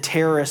the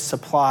terrorist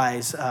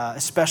supplies,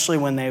 especially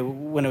when it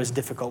was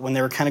difficult, when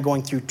they were kind of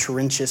going through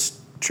torrentious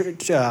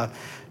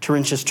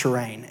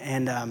terrain.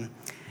 And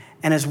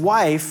his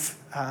wife,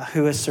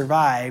 who has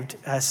survived,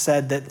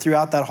 said that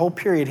throughout that whole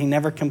period, he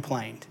never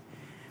complained.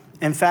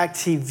 In fact,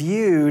 he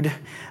viewed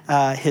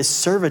his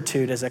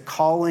servitude as a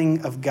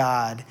calling of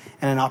God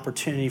and an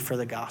opportunity for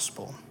the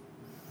gospel.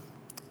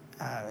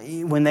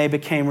 When they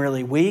became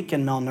really weak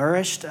and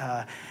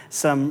malnourished,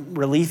 some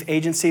relief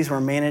agencies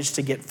were managed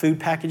to get food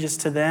packages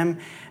to them,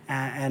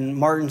 and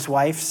Martin's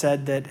wife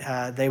said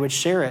that they would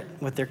share it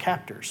with their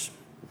captors.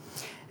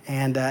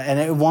 And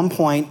at one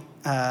point,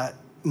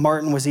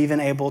 Martin was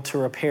even able to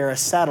repair a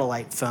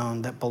satellite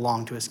phone that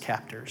belonged to his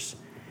captors.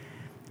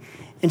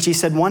 And she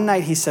said, one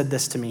night he said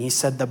this to me. He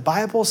said, "The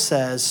Bible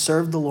says,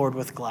 serve the Lord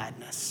with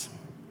gladness.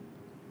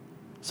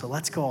 So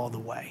let's go all the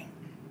way.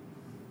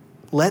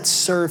 Let's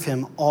serve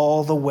him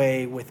all the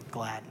way with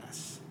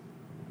gladness."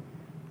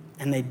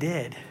 And they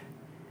did.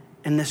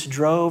 And this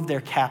drove their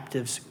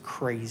captors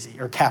crazy.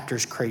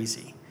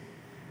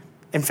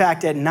 In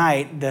fact, at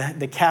night,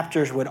 the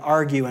captors would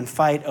argue and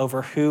fight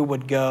over who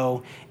would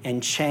go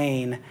and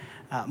chain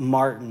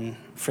Martin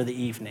for the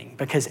evening.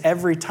 Because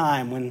every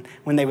time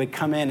when they would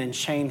come in and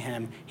chain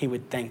him, he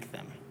would thank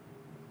them.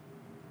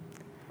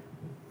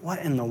 What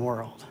in the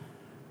world?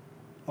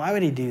 Why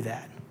would he do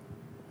that?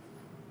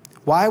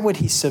 Why would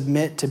he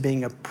submit to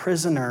being a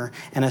prisoner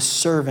and a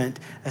servant,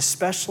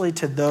 especially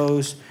to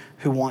those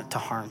who want to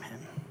harm him?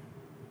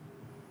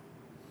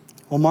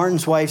 Well,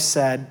 Martin's wife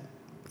said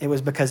it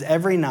was because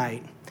every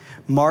night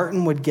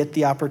Martin would get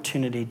the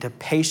opportunity to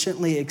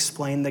patiently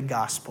explain the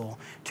gospel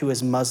to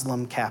his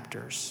Muslim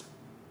captors.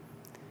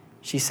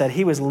 She said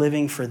he was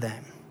living for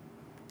them,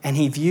 and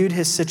he viewed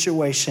his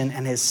situation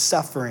and his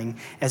suffering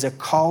as a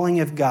calling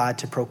of God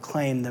to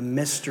proclaim the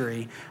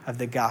mystery of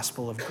the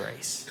gospel of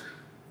grace.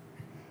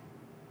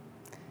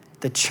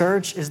 The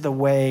church is the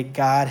way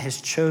God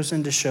has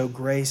chosen to show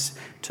grace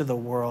to the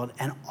world,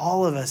 and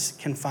all of us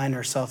can find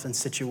ourselves in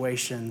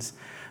situations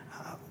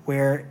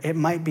where it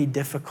might be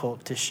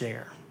difficult to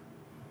share.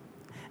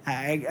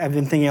 I've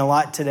been thinking a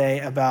lot today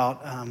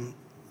about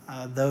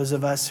those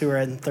of us who are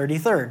in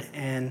 33rd,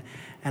 and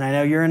I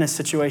know you're in a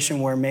situation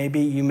where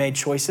maybe you made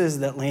choices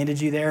that landed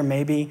you there.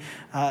 Maybe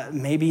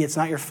it's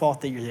not your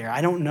fault that you're there.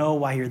 I don't know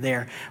why you're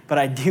there, but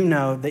I do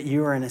know that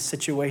you are in a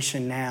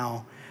situation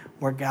now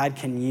where God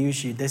can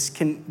use you. This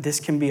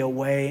can be a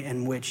way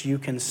in which you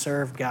can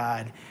serve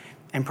God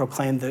and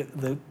proclaim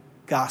the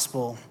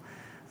gospel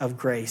of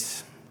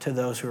grace to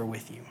those who are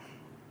with you.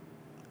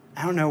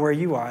 I don't know where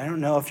you are. I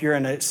don't know if you're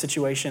in a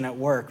situation at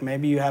work.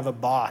 Maybe you have a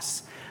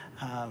boss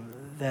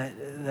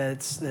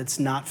that's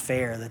not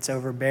fair, that's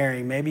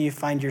overbearing. Maybe you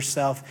find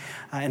yourself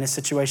in a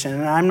situation,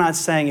 and I'm not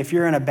saying if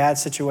you're in a bad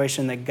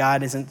situation that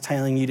God isn't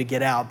telling you to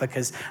get out,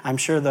 because I'm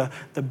sure the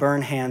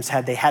Burnhams,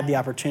 had they had the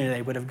opportunity,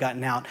 they would have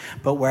gotten out.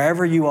 But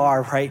wherever you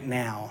are right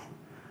now,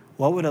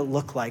 what would it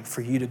look like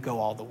for you to go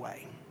all the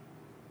way?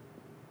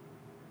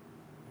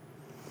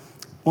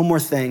 One more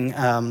thing,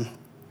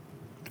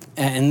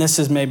 and this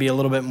is maybe a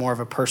little bit more of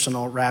a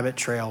personal rabbit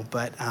trail,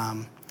 but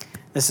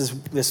this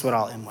is what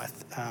I'll end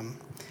with.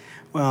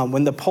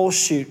 When the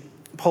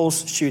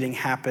Pulse shooting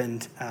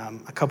happened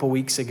a couple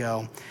weeks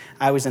ago,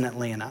 I was in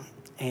Atlanta.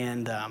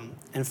 And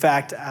in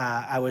fact,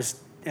 I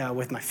was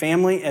with my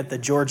family at the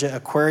Georgia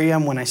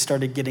Aquarium when I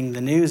started getting the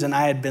news. And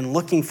I had been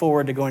looking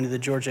forward to going to the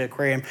Georgia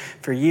Aquarium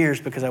for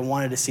years because I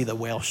wanted to see the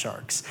whale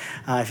sharks.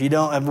 If you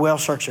don't, whale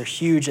sharks are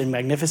huge and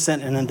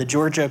magnificent. And then the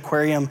Georgia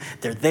Aquarium,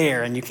 they're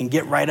there and you can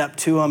get right up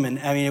to them. And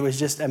I mean, it was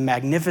just a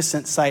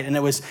magnificent sight. And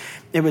it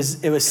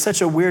was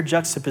such a weird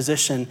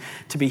juxtaposition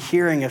to be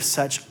hearing of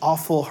such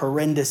awful,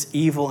 horrendous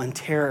evil and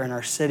terror in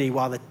our city,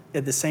 while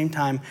at the same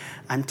time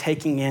I'm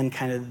taking in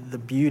kind of the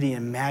beauty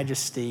and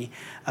majesty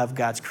of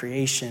God's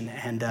creation.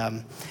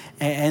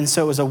 And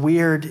so it was a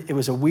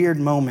weird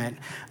moment.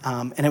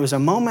 And it was a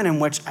moment in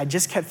which I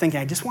just kept thinking,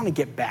 I just want to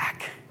get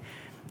back.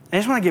 I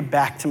just want to get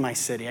back to my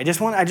city. I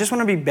just want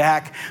to be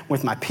back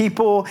with my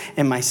people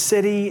in my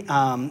city.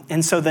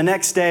 And so the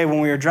next day when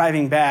we were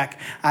driving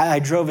back, I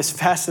drove as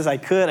fast as I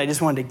could. I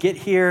just wanted to get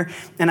here.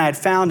 And I had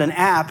found an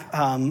app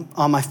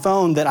on my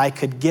phone that I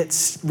could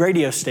get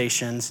radio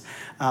stations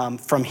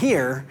from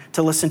here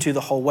to listen to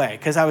the whole way.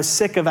 Because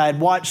I had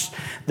watched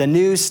the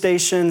news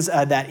stations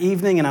that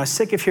evening, and I was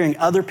sick of hearing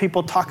other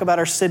people talk about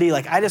our city.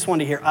 Like, I just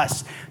wanted to hear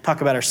us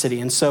talk about our city.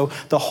 And so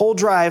the whole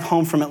drive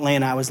home from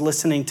Atlanta, I was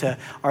listening to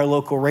our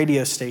local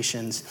radio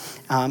stations.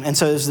 And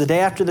so it was the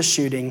day after the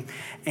shooting,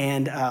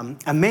 and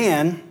a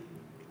man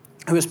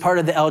who was part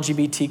of the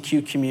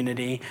LGBTQ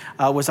community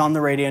was on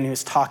the radio, and he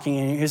was talking.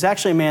 And he was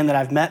actually a man that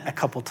I've met a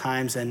couple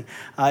times, and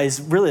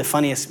is really the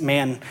funniest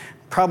man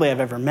probably I've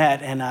ever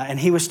met. And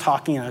he was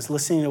talking, and I was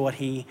listening to what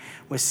he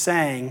was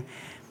saying.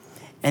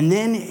 And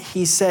then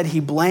he said he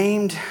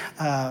blamed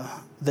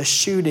the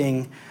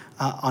shooting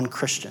on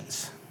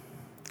Christians.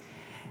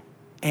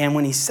 And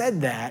when he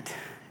said that,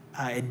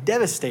 it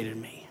devastated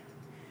me.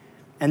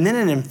 And then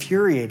it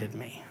infuriated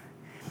me.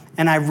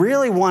 And I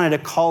really wanted to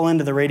call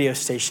into the radio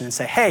station and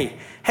say, hey,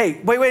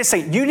 wait a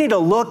second. You need to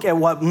look at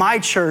what my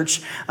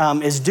church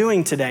is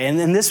doing today.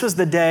 And this was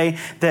the day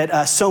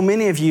that so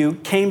many of you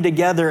came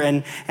together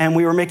and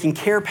we were making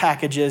care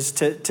packages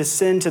to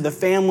send to the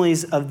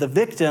families of the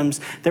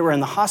victims that were in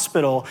the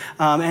hospital.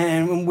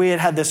 And we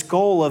had this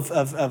goal of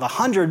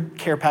 100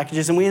 care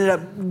packages, and we ended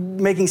up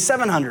making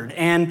 700.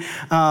 And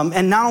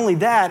not only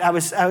that,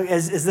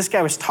 as this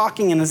guy was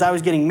talking and as I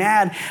was getting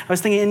mad, I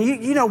was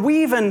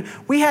thinking,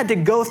 we had to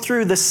go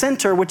through the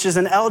center, which is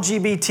an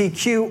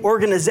LGBTQ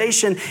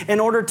organization, in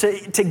order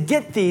to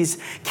get these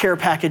care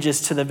packages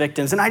to the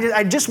victims. And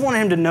I just wanted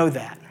him to know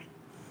that.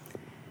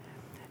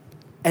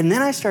 And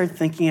then I started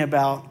thinking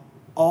about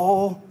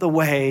all the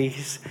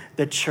ways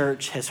the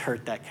church has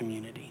hurt that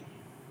community.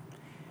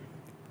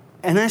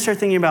 And then I started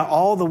thinking about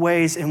all the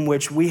ways in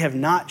which we have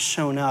not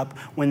shown up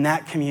when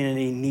that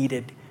community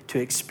needed to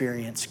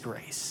experience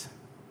grace.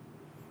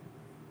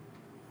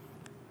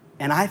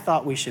 And I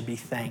thought we should be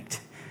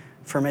thanked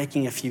for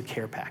making a few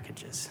care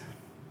packages.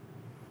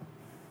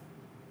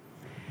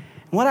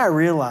 What I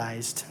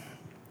realized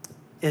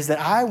is that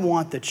I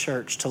want the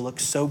church to look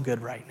so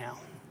good right now.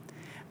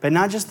 But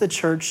not just the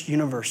church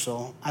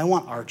universal, I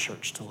want our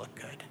church to look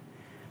good.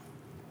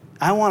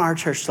 I want our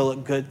church to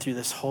look good through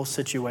this whole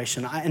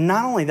situation. And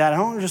not only that, I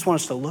don't just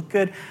want us to look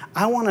good,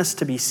 I want us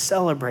to be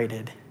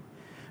celebrated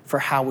for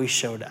how we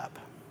showed up.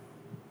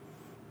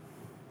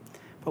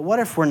 But what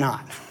if we're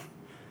not?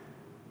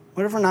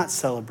 What if we're not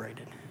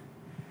celebrated?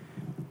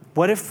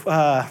 What if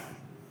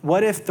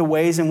the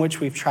ways in which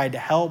we've tried to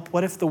help,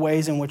 what if the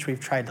ways in which we've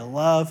tried to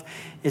love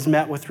is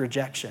met with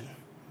rejection?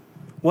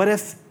 What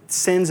if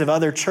sins of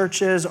other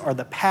churches or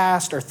the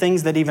past or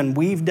things that even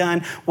we've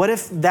done, what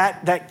if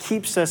that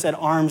keeps us at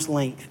arm's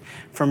length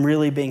from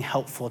really being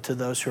helpful to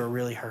those who are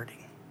really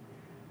hurting?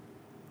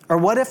 Or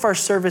what if our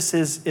service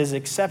is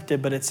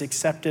accepted, but it's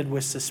accepted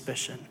with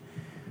suspicion,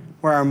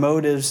 where our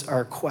motives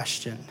are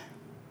questioned?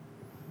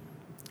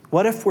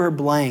 What if we're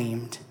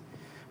blamed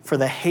for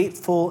the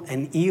hateful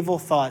and evil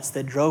thoughts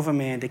that drove a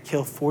man to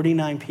kill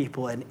 49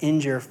 people and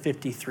injure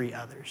 53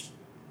 others?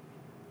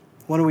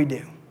 What do we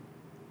do?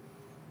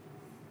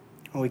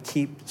 Well, we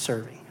keep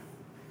serving,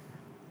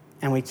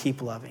 and we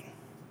keep loving,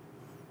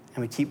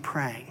 and we keep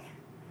praying,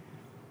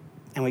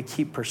 and we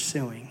keep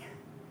pursuing.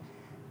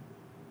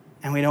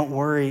 And we don't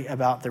worry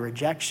about the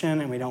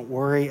rejection, and we don't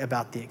worry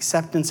about the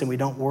acceptance, and we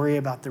don't worry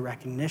about the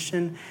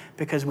recognition,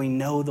 because we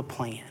know the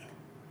plan.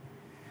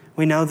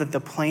 We know that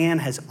the plan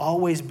has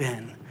always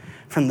been,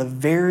 from the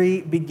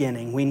very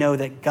beginning, we know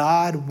that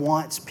God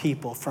wants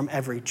people from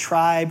every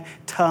tribe,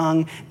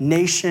 tongue,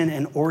 nation,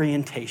 and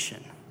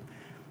orientation.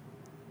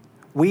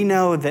 We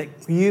know that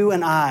you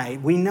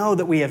and we know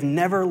that we have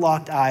never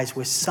locked eyes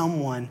with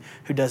someone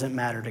who doesn't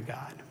matter to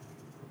God.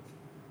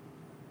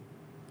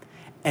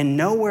 And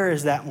nowhere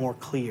is that more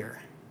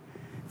clear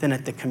than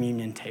at the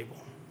communion table.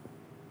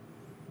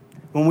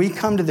 When we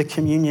come to the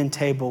communion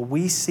table,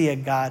 we see a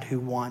God who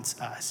wants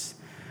us.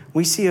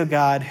 We see a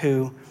God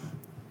who,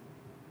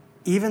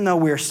 even though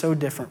we are so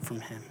different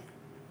from him,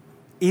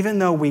 even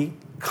though we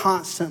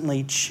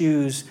constantly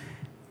choose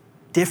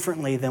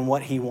differently than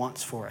what he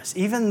wants for us,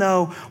 even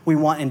though we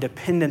want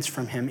independence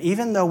from him,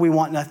 even though we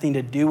want nothing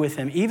to do with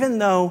him, even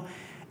though,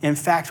 in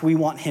fact, we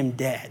want him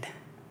dead,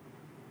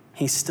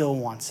 he still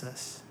wants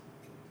us.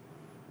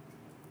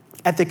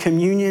 At the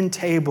communion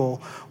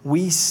table,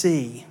 we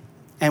see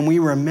and we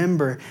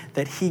remember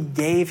that he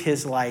gave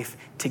his life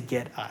to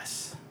get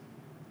us.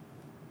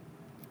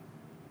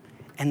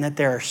 And that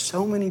there are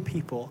so many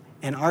people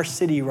in our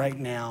city right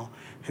now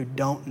who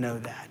don't know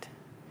that.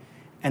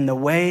 And the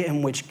way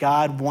in which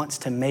God wants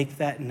to make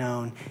that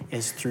known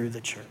is through the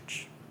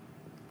church.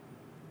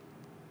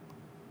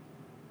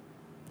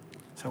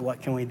 So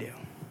what can we do?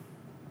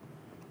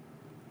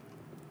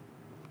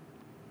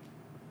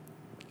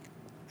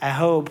 I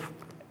hope,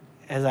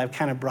 as I've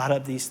kind of brought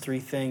up these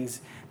three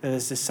things, that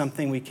this is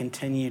something we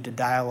continue to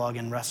dialogue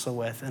and wrestle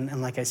with.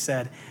 And like I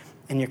said,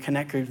 in your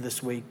Connect group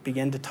this week,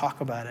 begin to talk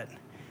about it.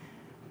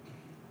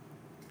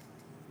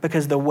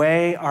 Because the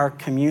way our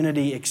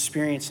community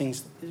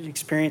experiences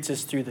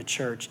through the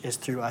church is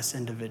through us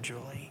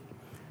individually,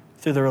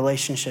 through the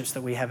relationships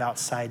that we have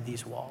outside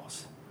these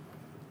walls.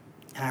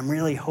 And I'm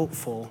really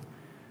hopeful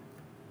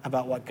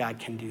about what God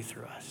can do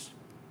through us.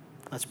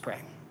 Let's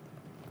pray.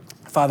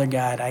 Father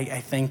God, I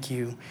thank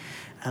you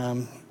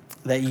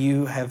that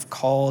you have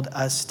called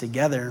us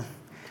together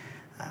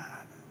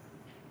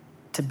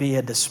to be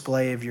a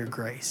display of your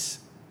grace.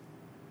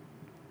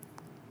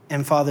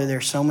 And Father,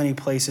 there's so many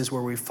places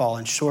where we've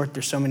fallen short.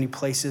 There's so many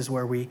places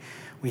where we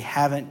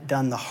haven't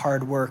done the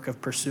hard work of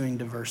pursuing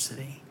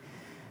diversity.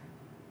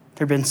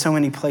 have been so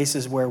many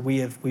places where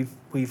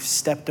we've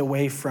stepped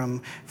away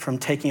from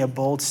taking a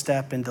bold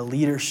step into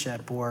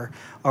leadership, or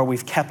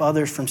we've kept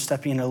others from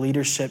stepping into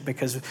leadership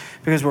because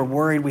we're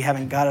worried we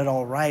haven't got it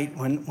all right,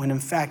 when in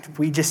fact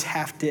we just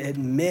have to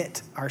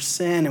admit our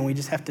sin, and we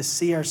just have to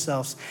see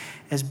ourselves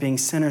as being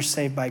sinners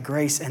saved by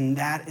grace, and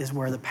that is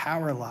where the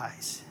power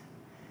lies.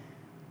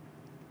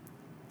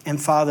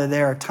 And Father,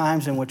 there are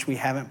times in which we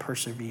haven't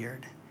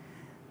persevered,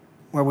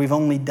 where we've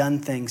only done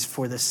things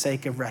for the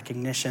sake of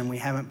recognition. We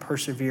haven't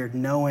persevered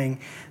knowing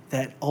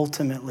that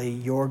ultimately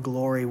your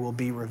glory will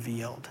be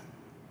revealed.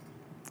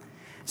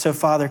 So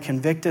Father,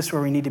 convict us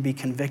where we need to be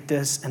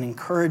convicted, and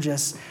encourage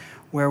us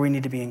where we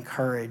need to be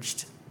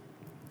encouraged.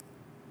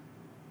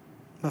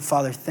 But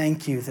Father,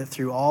 thank you that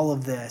through all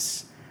of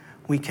this,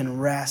 we can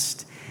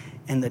rest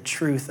in the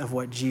truth of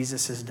what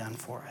Jesus has done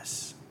for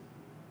us.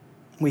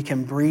 We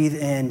can breathe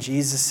in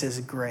Jesus'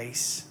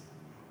 grace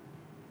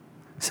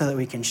so that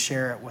we can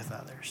share it with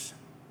others.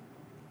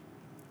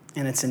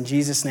 And it's in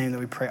Jesus' name that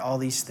we pray all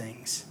these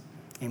things.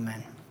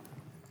 Amen.